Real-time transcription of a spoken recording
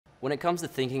When it comes to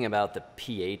thinking about the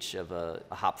pH of a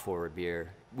hop-forward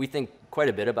beer, we think quite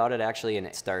a bit about it actually, and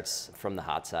it starts from the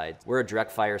hot side. We're a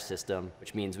direct fire system,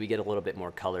 which means we get a little bit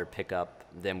more color pickup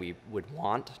than we would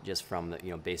want just from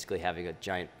basically having a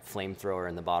giant flamethrower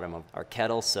in the bottom of our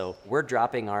kettle. So we're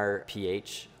dropping our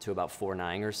pH to about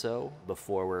 4.9 or so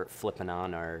before we're flipping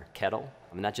on our kettle.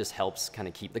 And that just helps kind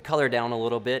of keep the color down a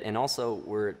little bit. And also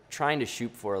we're trying to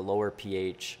shoot for a lower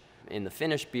pH in the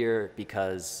finished beer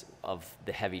because of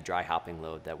the heavy dry hopping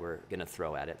load that we're going to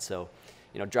throw at it. So,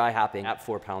 dry hopping at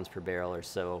 4 pounds per barrel or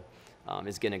so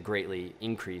is going to greatly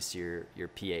increase your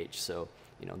pH. So,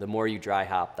 the more you dry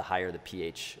hop, the higher the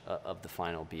pH of the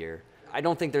final beer. I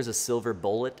don't think there's a silver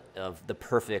bullet of the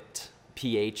perfect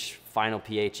pH, final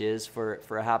pH is for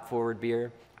a hop forward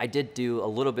beer. I did do a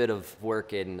little bit of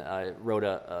work and wrote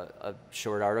a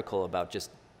short article about just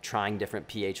trying different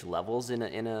pH levels in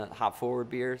a hop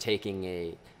forward beer, taking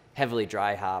a heavily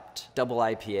dry hopped double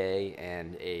IPA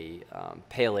and a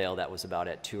pale ale that was about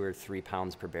at 2 or 3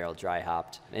 pounds per barrel dry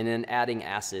hopped, and then adding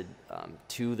acid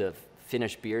to the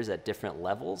finished beers at different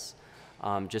levels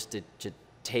just to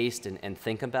taste and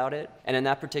think about it. And in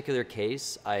that particular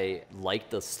case, I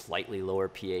liked the slightly lower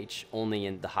pH only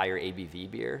in the higher ABV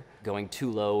beer. Going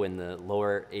too low in the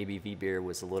lower ABV beer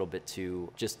was a little bit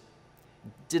too, just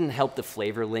didn't help the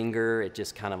flavor linger. It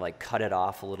just kind of like cut it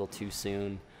off a little too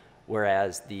soon.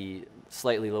 Whereas the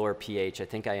slightly lower pH, I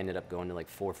think I ended up going to like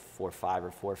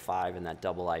 4.5 or 4.5 in that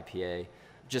double IPA,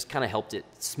 just kind of helped it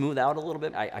smooth out a little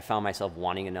bit. I found myself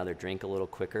wanting another drink a little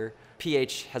quicker.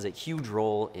 pH has a huge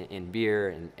role in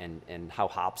beer and how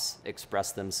hops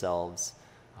express themselves.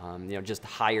 Just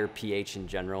higher pH in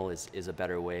general is a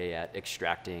better way at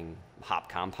extracting hop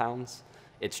compounds.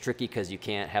 It's tricky because you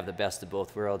can't have the best of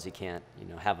both worlds. You can't,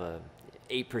 have a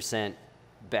 8%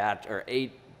 batch or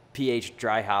 8 pH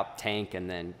dry hop tank and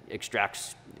then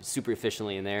extract super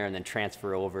efficiently in there and then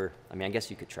transfer over. I mean, I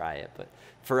guess you could try it, but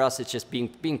for us, it's just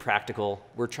being practical.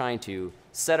 We're trying to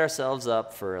set ourselves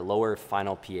up for a lower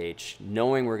final pH,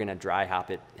 knowing we're going to dry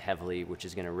hop it heavily, which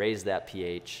is going to raise that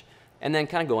pH, and then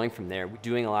kind of going from there. We're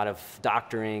doing a lot of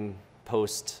doctoring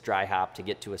post dry hop to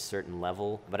get to a certain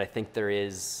level, but I think there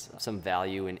is some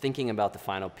value in thinking about the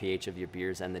final pH of your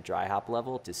beers and the dry hop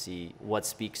level to see what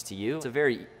speaks to you. It's a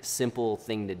very simple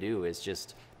thing to do, is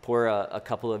just pour a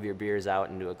couple of your beers out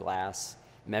into a glass,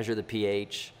 measure the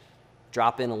pH,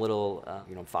 drop in a little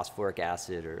phosphoric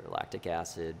acid or lactic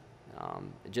acid,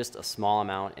 just a small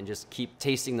amount, and just keep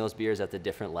tasting those beers at the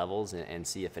different levels and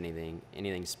see if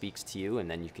anything speaks to you, and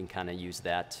then you can kind of use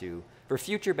that for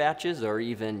future batches, or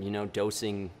even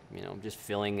dosing, just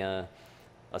filling a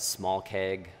small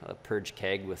keg, a purge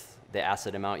keg with the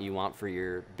acid amount you want for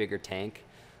your bigger tank,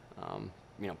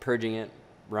 purging it,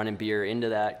 running beer into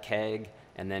that keg,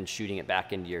 and then shooting it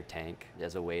back into your tank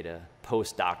as a way to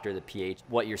post-doctor the pH,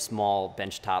 what your small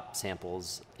benchtop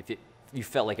samples, if you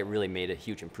felt like it really made a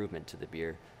huge improvement to the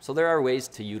beer. So there are ways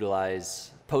to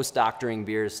utilize post-doctoring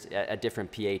beers at different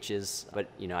pHs, but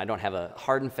I don't have a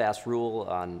hard and fast rule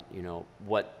on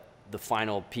what the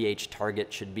final pH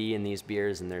target should be in these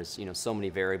beers, and there's so many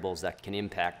variables that can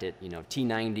impact it.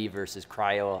 T90 versus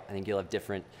cryo, I think you'll have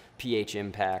different pH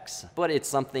impacts, but it's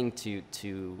something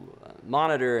to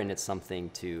monitor, and it's something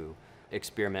to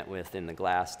experiment with in the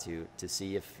glass to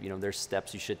see if there's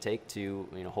steps you should take to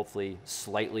hopefully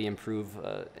slightly improve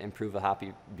a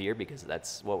hoppy beer, because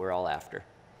that's what we're all after.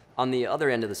 On the other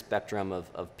end of the spectrum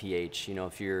of pH,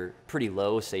 if you're pretty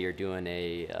low, say you're doing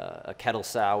a kettle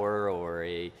sour or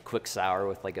a quick sour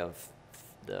with like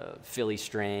the Philly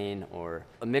strain, or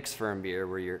a mixed firm beer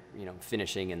where you're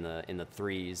finishing in the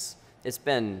threes, it's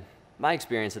been my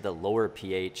experience that the lower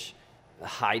pH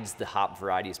hides the hop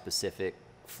variety specific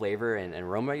flavor and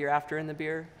aroma you're after in the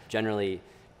beer. Generally,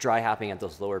 dry hopping at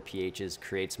those lower pHs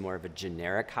creates more of a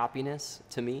generic hoppiness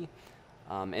to me,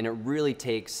 and it really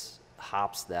takes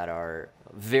hops that are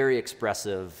very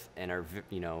expressive and are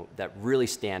that really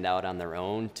stand out on their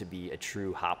own to be a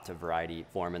true hop to variety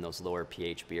form in those lower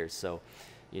pH beers. So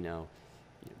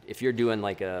if you're doing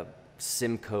like a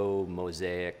Simcoe,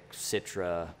 Mosaic,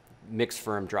 Citra mixed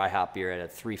firm dry hop beer at a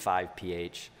 3.5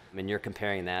 pH, and you're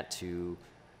comparing that to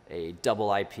a double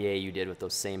IPA you did with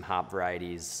those same hop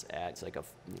varieties at like a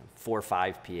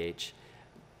 4.5 pH,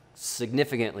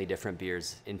 significantly different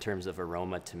beers in terms of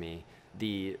aroma to me.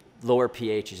 The lower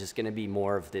pH is just going to be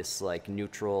more of this like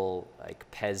neutral, like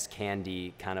Pez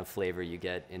candy kind of flavor you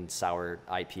get in sour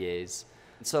IPAs.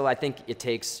 So I think it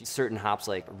takes certain hops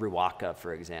like Ruaka,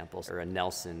 for example, or a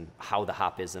Nelson, how the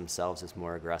hop is themselves is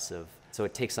more aggressive. So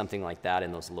it takes something like that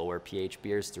in those lower pH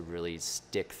beers to really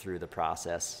stick through the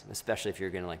process, especially if you're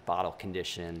going to like bottle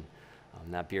condition.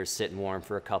 That beer's sitting warm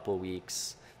for a couple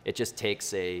weeks. It just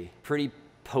takes a pretty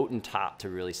potent hop to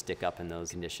really stick up in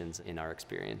those conditions in our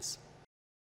experience.